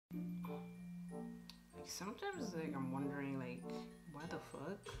sometimes like I'm wondering like why the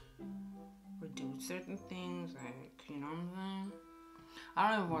fuck we do certain things, like, you know what I'm saying? I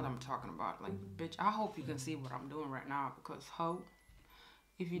don't know what I'm talking about. Like, bitch, I hope you can see what I'm doing right now, because ho,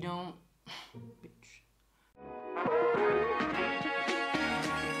 if you don't, bitch.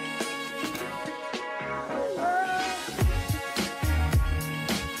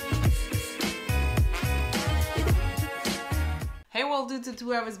 Hey, well, due to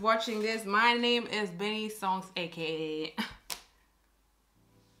whoever's watching this, my name is Bennii Songs, aka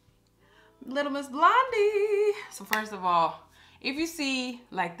Little Miss Blondie. So first of all, if you see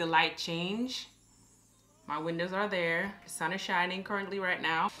like the light change, my windows are there. The sun is shining currently right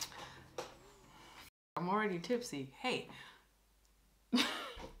now. I'm already tipsy. Hey.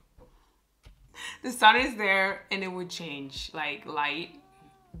 The sun is there and it would change like light.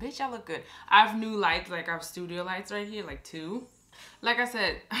 Bitch, I look good. I have new lights, like I have studio lights right here, like 2. Like I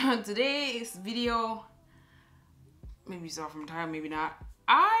said, today's video, maybe you saw from time, maybe not.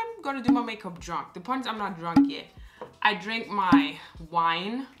 I'm gonna do my makeup drunk. The point is I'm not drunk yet. I drink my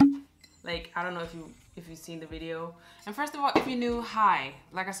wine. Like, I don't know if you've seen the video. And first of all, if you're new, hi.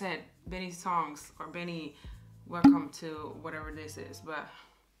 Like I said, Bennii Songs, or Bennii, welcome to whatever this is. But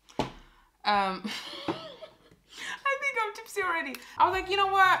I think I'm tipsy already. I was like, you know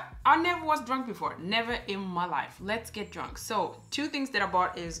what? I never was drunk before. Never in my life. Let's get drunk. So 2 things that I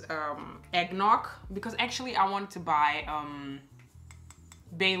bought is eggnog, because actually I wanted to buy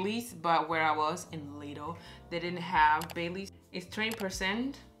Bailey's, but where I was in Lidl, they didn't have Bailey's. It's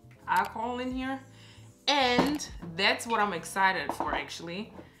 20% alcohol in here, and that's what I'm excited for.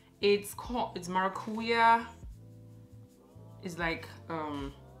 Actually, it's maracuja. It's like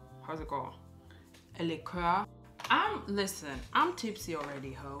how's it called? A liqueur. Listen, I'm tipsy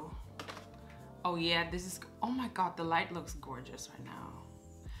already, ho. Oh yeah, this is, oh my god, the light looks gorgeous right now.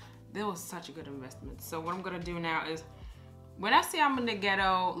 That was such a good investment. So what I'm gonna do now is, when I say I'm in the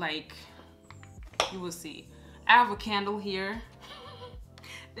ghetto, like, you will see. I have a candle here.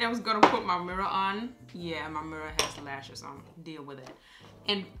 I was gonna put my mirror on. Yeah, my mirror has lashes on. Deal with it.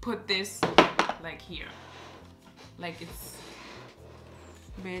 And put this like here. Like it's,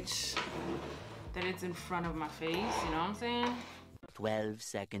 bitch, that it's in front of my face, you know what I'm saying? 12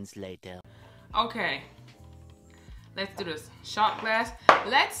 seconds later. Okay. Let's do this. Shot glass.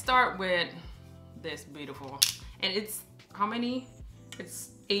 Let's start with this beautiful. And it's, how many?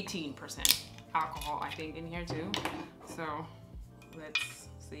 It's 18% alcohol, I think, in here too. So let's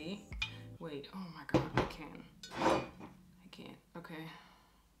see. Wait, oh my god, I can't. Okay.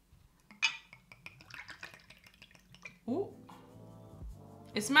 Ooh.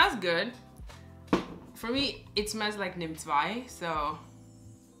 It smells good. For me, it smells like Nimm 2, so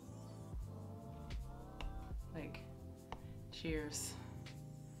like, cheers.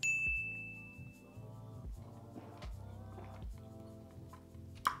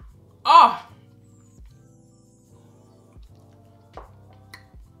 Oh!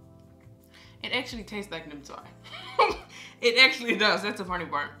 It actually tastes like Nimm 2. It actually does. That's the funny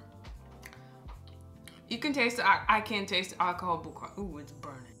part. You can taste the, I can't taste the alcohol because, ooh, it's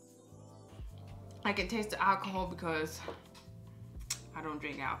burning. I can taste the alcohol because I don't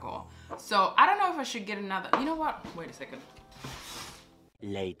drink alcohol. So I don't know if I should get another, you know what? Wait a second.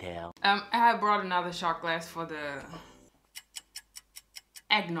 Later. I have brought another shot glass for the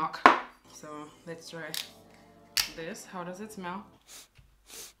eggnog. So let's try this. How does it smell?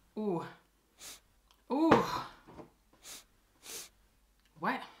 Ooh. Ooh.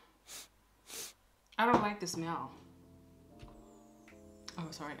 What? I don't like the smell. Oh,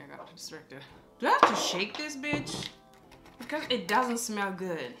 sorry, I got distracted. Do I have to shake this bitch? Because it doesn't smell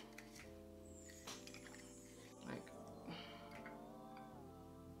good. Like,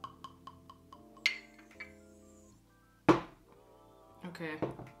 okay.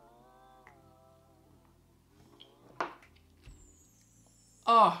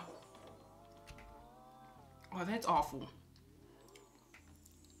 Oh. Oh, that's awful.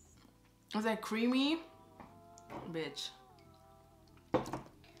 Is that creamy? Bitch.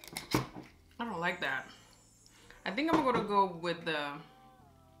 I don't like that. I think I'm gonna go with the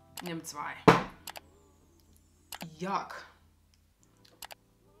Nimm 2. Yuck.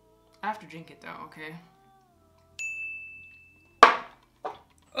 I have to drink it though, okay?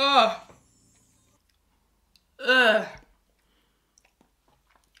 Ugh. Ugh.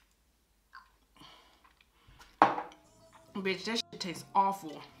 Bitch, that shit tastes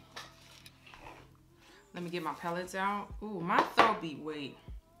awful. Let me get my pellets out. Ooh, my throat beat, wait.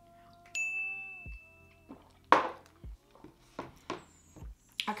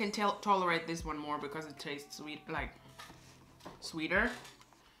 I can tolerate this one more because it tastes sweet, like sweeter.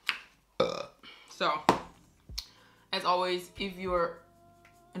 So As always, if you're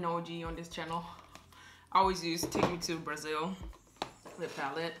an OG on this channel, I always use Take Me to Brazil lip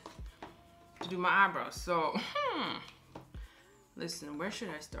palette to do my eyebrows. So, listen, where should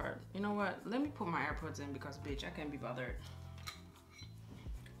I start? You know what? Let me put my AirPods in because, bitch, I can't be bothered.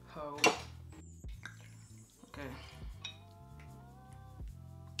 Ho. Okay.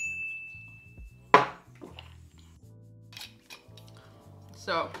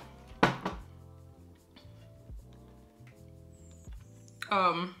 So,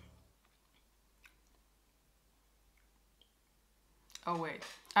 oh wait,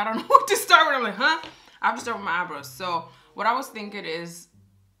 I don't know what to start with. I'm like, huh? I have to start with my eyebrows. So what I was thinking is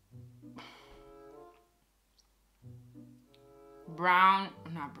brown,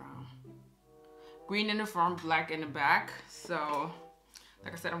 not brown, green in the front, black in the back. So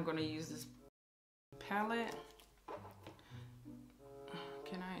like I said, I'm gonna use this palette.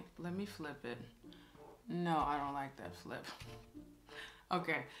 Let me flip it. No, I don't like that flip.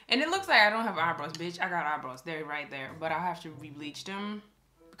 Okay, and it looks like I don't have eyebrows, bitch. I got eyebrows. They're right there, but I have to re-bleach them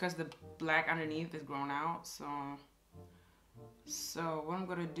because the black underneath is grown out. So what I'm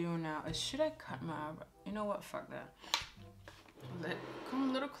gonna do now is, should I cut my eyebrow? You know what? Fuck that.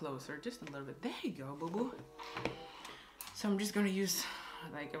 Come a little closer, just a little bit. There you go, boo boo. So I'm just gonna use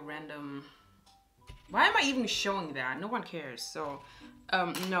like a random. Why am I even showing that? No one cares. So,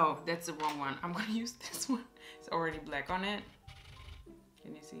 no, that's the wrong one. I'm gonna use this one. It's already black on it.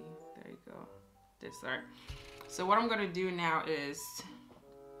 Can you see? There you go. This part. So what I'm gonna do now is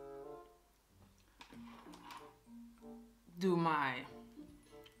do my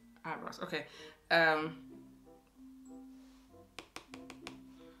eyebrows. Okay. I'm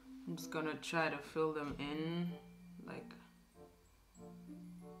just gonna try to fill them in, like.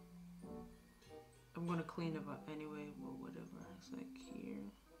 I'm gonna clean it up anyway, or whatever. It's like here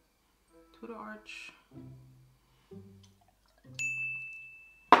to the arch.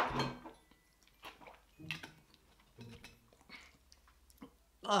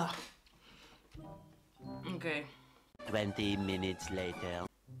 Ugh. Okay. 20 minutes later.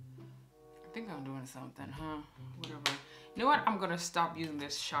 I think I'm doing something, huh? Whatever. You know what? I'm gonna stop using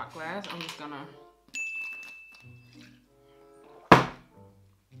this shot glass. I'm just gonna.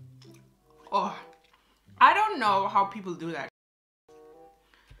 Oh, I don't know how people do that.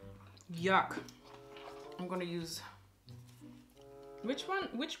 Yuck. I'm gonna use. Which one?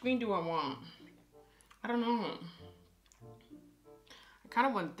 Which green do I want? I don't know. I kind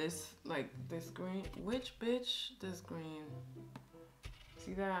of want this, like this green. Which bitch? This green.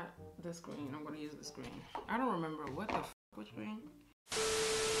 See that? This green. I'm gonna use this green. I don't remember what the f. Which green?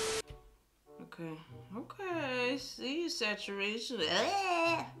 Okay. Okay. See saturation.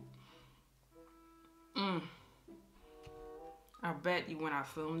 I bet you when I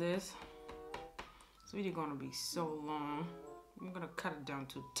film this, it's really gonna be so long. I'm gonna cut it down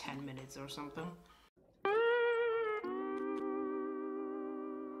to 10 minutes or something.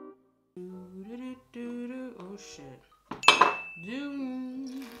 Oh shit.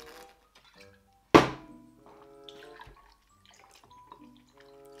 I'm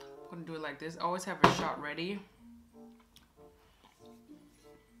gonna do it like this. Always have a shot ready.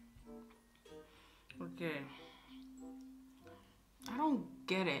 Okay. I don't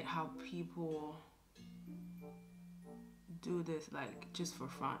get it how people do this like just for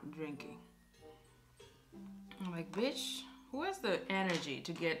fun, drinking. I'm like, bitch, who has the energy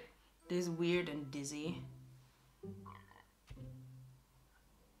to get this weird and dizzy?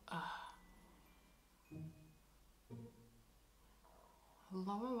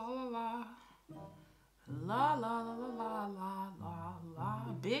 La la la la la. La la la la la la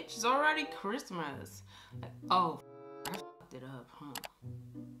la. Bitch, it's already Christmas. Like, oh, I fucked it up, huh?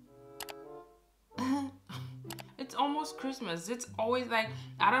 It's almost Christmas. It's always like,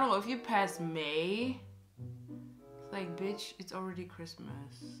 I don't know, if you pass May, it's like, bitch, it's already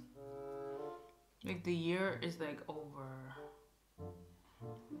Christmas. Like, the year is like over.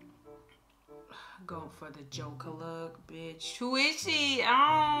 Going for the Joker look, bitch. Who is she?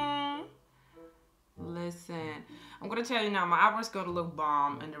 Listen, I'm gonna tell you now, my eyebrows gonna look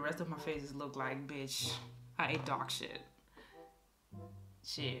bomb and the rest of my faces look like, bitch, I ate dog shit.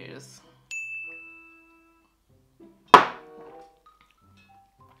 Cheers.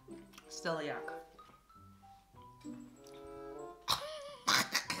 Still a yuck.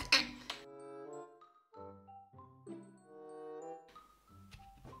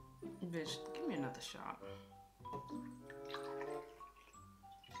 Bitch, give me another shot.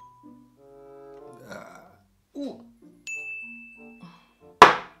 Ooh.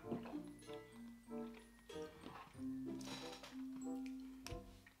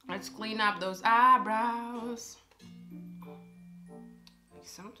 Let's clean up those eyebrows. Like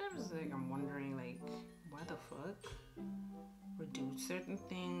sometimes like I'm wondering like why the fuck we do certain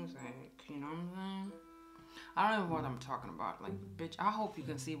things, like, you know what I'm saying? I don't know what I'm talking about. Like, bitch, I hope you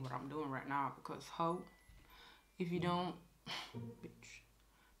can see what I'm doing right now, because ho, if you don't, bitch.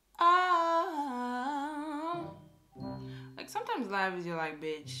 Like sometimes life is you're like,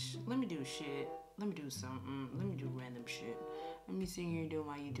 bitch, let me do shit. Let me do something. Let me do random shit. Let me sit here and do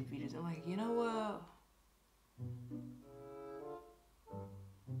my YouTube videos. I'm like, you know what?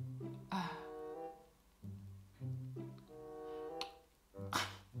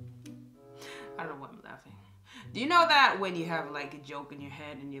 I don't know why I'm laughing. Do you know that when you have like a joke in your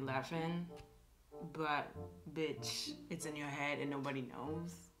head and you're laughing, but bitch, it's in your head and nobody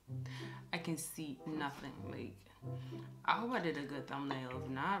knows? I can see nothing. Like, I hope I did a good thumbnail. If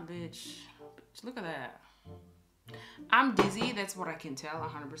not, bitch, look at that. I'm dizzy. That's what I can tell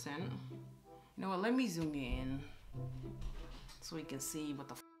 100%. You know what? Let me zoom in so we can see what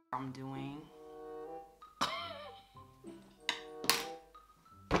the f I'm doing.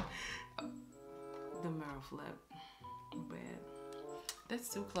 The mirror flip. Bad.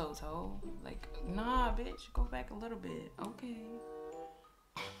 That's too close, ho. Like, nah, bitch. Go back a little bit. Okay.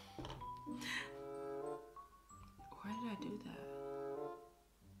 Why did I do that?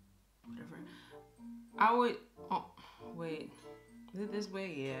 Whatever. I would. Oh, wait. Is it this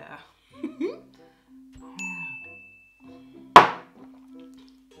way? Yeah.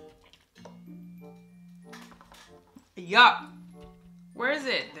 Yup. Where is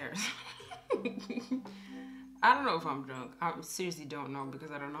it? There. I don't know if I'm drunk. I seriously don't know,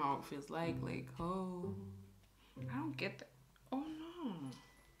 because I don't know how it feels like. Like, oh, I don't get that. Oh no,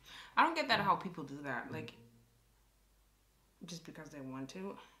 I don't get that how people do that. Like, just because they want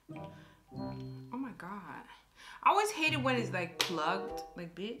to. Oh my god, I always hate it when it's like plugged.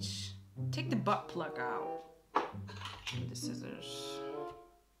 Like, bitch, take the butt plug out. With the scissors.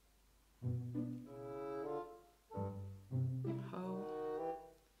 Ho.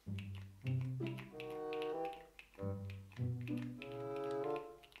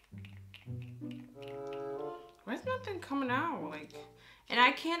 Why is nothing coming out? Like, and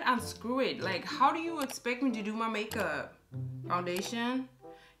I can't unscrew it. Like, how do you expect me to do my makeup? Foundation?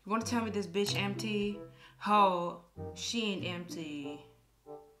 You want to tell me this bitch empty? Ho, she ain't empty.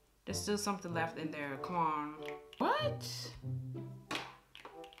 There's still something left in there. Come on. What?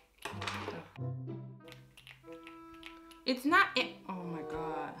 It's not it. Oh my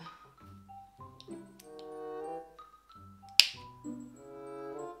god.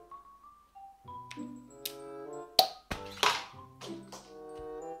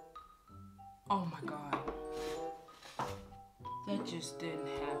 Oh my god. That just didn't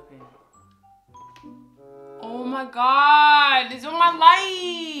happen. Oh my god. It's on my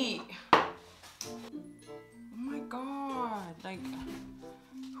light. Oh my god. Like,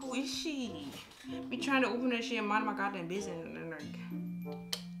 who is she? Me trying to open that shit and mind my goddamn business, and then like,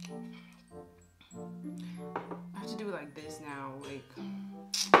 I have to do it like this now. Like,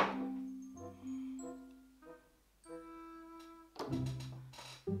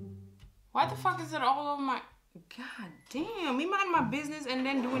 why the fuck is it all over my? God damn, me mind my business and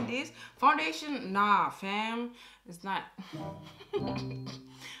then doing this foundation? Nah, fam, it's not.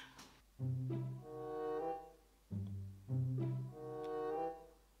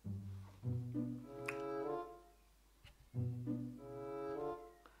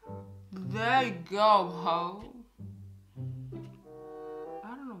 There you go, ho. I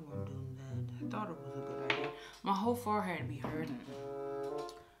don't know why I'm doing that. I thought it was a good idea. My whole forehead be hurting.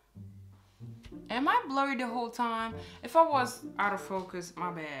 Am I blurry the whole time? If I was out of focus,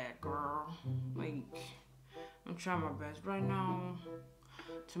 my bad, girl. Like, I'm trying my best right now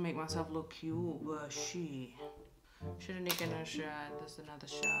to make myself look cute, but shit. Should've taken another shot. That's another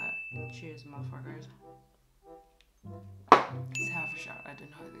shot. Cheers, motherfuckers. It's half a shot. I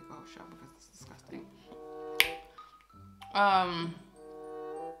didn't know how to take a whole shot because it's disgusting.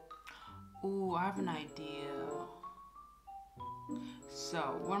 Ooh, I have an idea.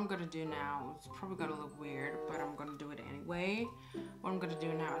 So what I'm gonna do now, it's probably gonna look weird, but I'm gonna do it anyway. What I'm gonna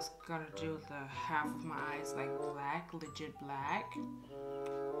do now is gonna do the half of my eyes like black, legit black.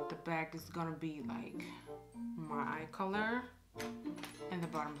 The back is gonna be like my eye color, and the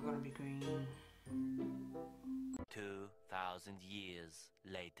bottom's gonna be green. 2,000 years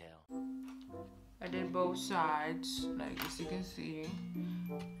later. I did both sides, like as you can see.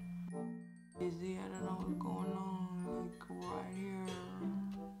 Busy, I don't know what's going on, like right here.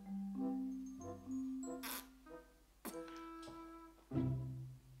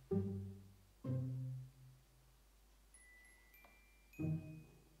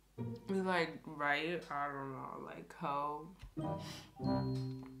 like, right? I don't know, like, hoe.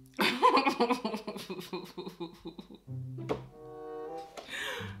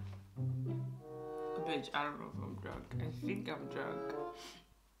 Bitch, I don't know if I'm drunk. I think I'm drunk.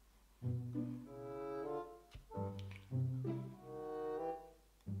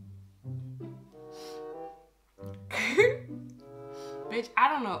 Bitch, I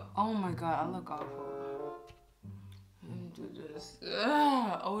don't know. Oh my god, I look awful. Let me do this.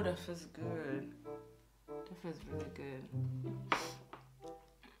 Ugh. Oh, that feels good. That feels really good.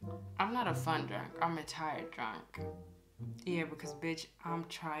 I'm not a fun drunk. I'm a tired drunk. Yeah, because bitch, I'm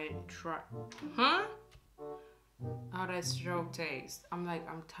tired. Huh? How that stroke taste? I'm like,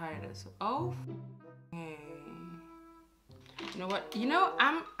 I'm tired as. Oh. Hey. You know what? You know,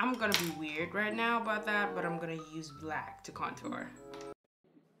 I'm gonna be weird right now about that, but I'm gonna use black to contour.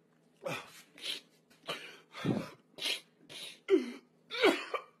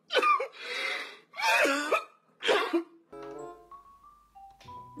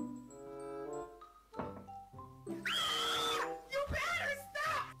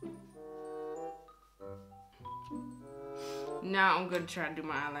 Now I'm gonna try to do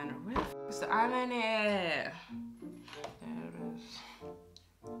my eyeliner. Where the f is the eyeliner? There it is.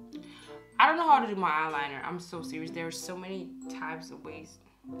 I don't know how to do my eyeliner. I'm so serious. There are so many types of ways.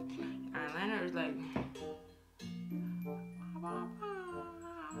 Eyeliner is like.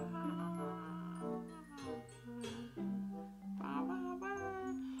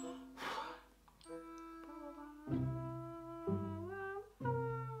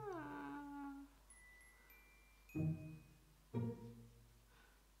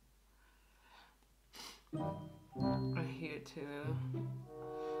 Here too.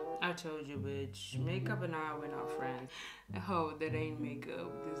 I told you, bitch. Makeup and I, we're not friends. Oh, that ain't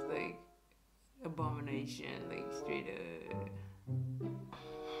makeup. This like abomination, like straight up.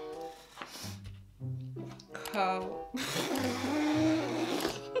 Oh.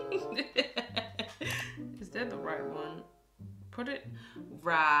 Is that the right one? Put it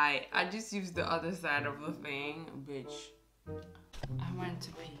right. I just used the other side of the thing, bitch. I went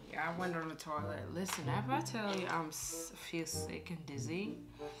to pee. I went on the toilet. Listen, if I tell you I feel sick and dizzy,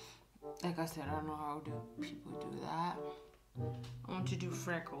 like I said, I don't know how do people do that. I want to do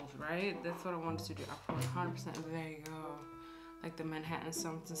freckles, right? That's what I wanted to do. I put 100%. There you go. Like the Manhattan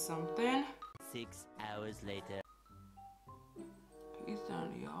something something. 6 hours later. He's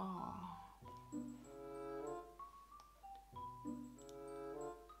done, y'all.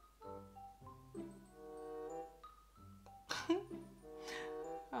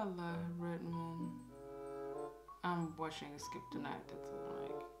 I love Redmond. I'm watching Skip tonight. That's what I'm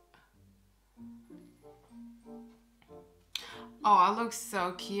like. Oh, I look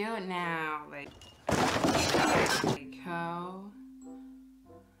so cute now. Like how?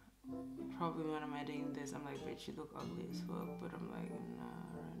 Probably when I'm editing this, I'm like, bitch, you look ugly as fuck. But I'm like, nah,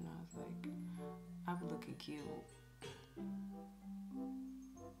 right now it's like, I'm looking cute.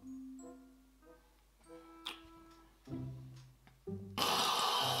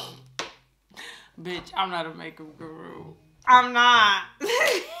 Bitch, I'm not a makeup guru. I'm not.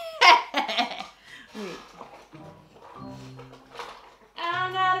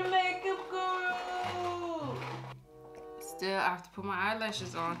 I'm not a makeup guru. Still, I have to put my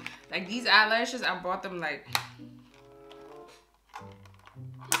eyelashes on. Like these eyelashes, I bought them like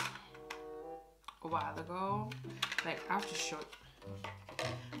a while ago. Like I have to show.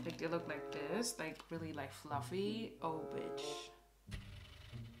 Like they look like this, like really like fluffy. Oh, bitch.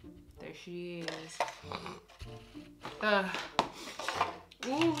 There she is.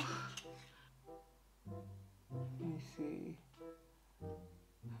 Ooh. Let me see.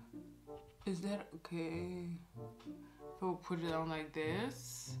 Is that okay? If I put it on like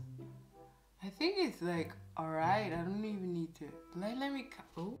this? I think it's like alright. I don't even need to. Let me cut.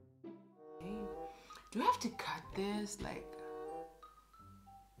 Oh. Okay. Do I have to cut this? Like.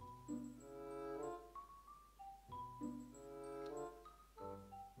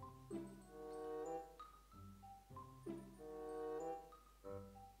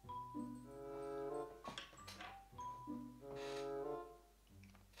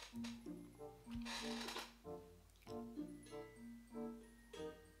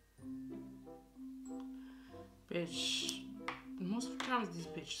 Bitch, most of the times these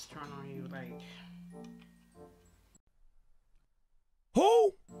bitches turn on you like.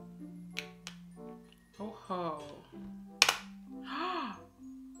 Who? Oh ho.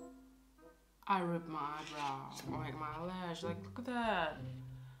 I ripped my eyebrow, like my eyelash. Like, look at that.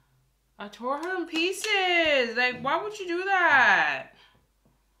 I tore her in pieces. Like, why would you do that?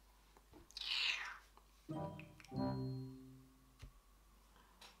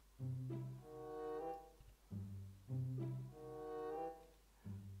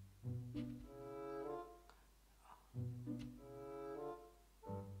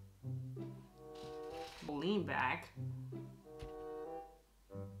 came back.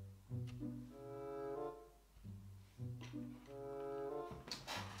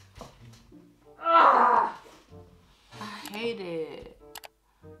 I hate it.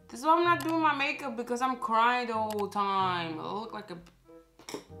 This is why I'm not doing my makeup, because I'm crying the whole time. I look like a...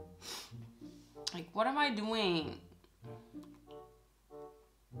 Like, what am I doing?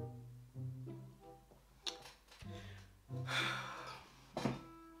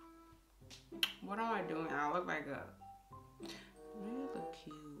 What am I doing? I look like a... Maybe I look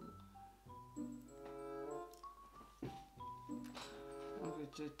cute. I'm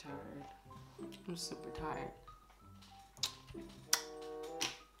just tired. I'm super tired.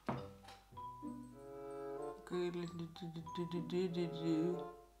 Good.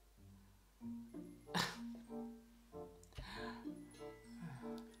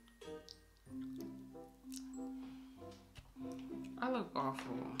 I look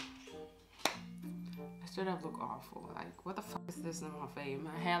awful. I straight up look awful. Like, what the fuck is this in my face?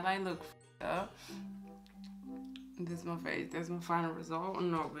 My hairline look up. This is my face. That's my final result.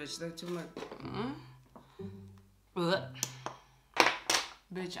 No, bitch, that's too much.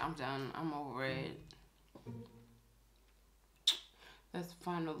 Bitch, I'm done. I'm over it. That's the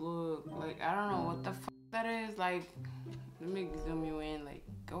final look. Like, I don't know what the fuck that is. Like, let me zoom you in. Like,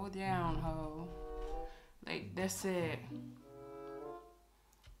 go down, ho. Like, that's it.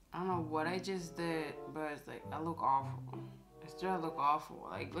 I don't know what I just did, but it's like, I look awful. I still look awful.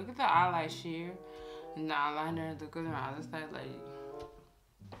 Like, look at the eyelash here. And the eyeliner, look at my other side. Like,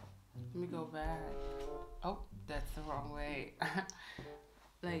 let me go back. Oh, that's the wrong way.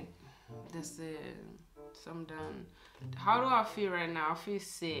 Like, that's it. So I'm done. How do I feel right now? I feel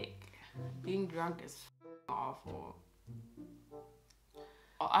sick. Being drunk is awful.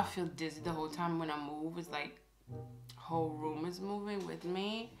 I feel dizzy the whole time when I move. It's like whole room is moving with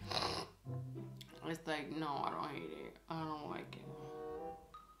me. It's like, no, I don't hate it. I don't like it.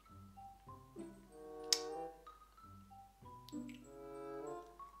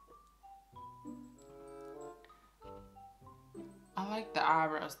 I like the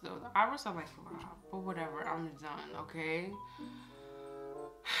eyebrows though. The eyebrows I like a lot, but whatever, I'm done, okay?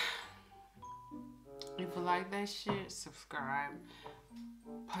 If you like that shit, subscribe.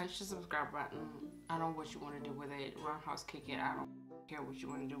 Punch the subscribe button. I don't know what you want to do with it. Roundhouse kick it. I don't care what you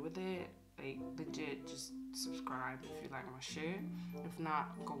want to do with it. Like, legit, just subscribe if you like my shit. If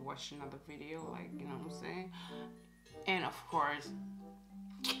not, go watch another video, like, you know what I'm saying? And of course,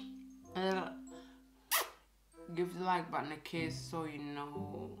 give the like button a kiss so you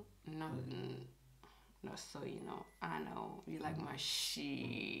know, so you know, I know you like my shit.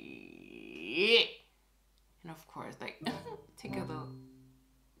 And of course, like, take a little,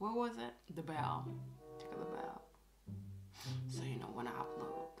 what was it? The bell. Take a little bell. So you know when I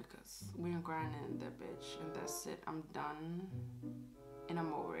upload, because we're grinding that bitch. And that's it. I'm done. And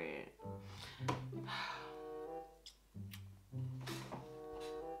I'm over it.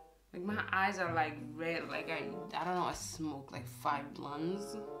 Like, my eyes are like red. Like, I don't know, I smoked like 5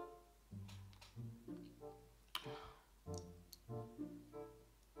 blunts.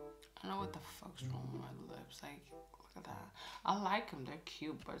 I don't know what the fuck's wrong with my lips. Like, look at that. I like them. They're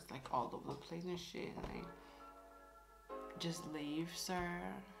cute, but it's like all over the place and shit. Like, just leave,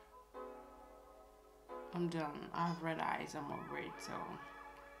 sir. I'm done. I have red eyes. I'm over it. So,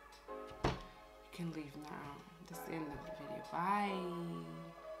 you can leave now. That's the end of the video.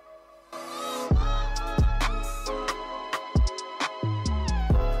 Bye.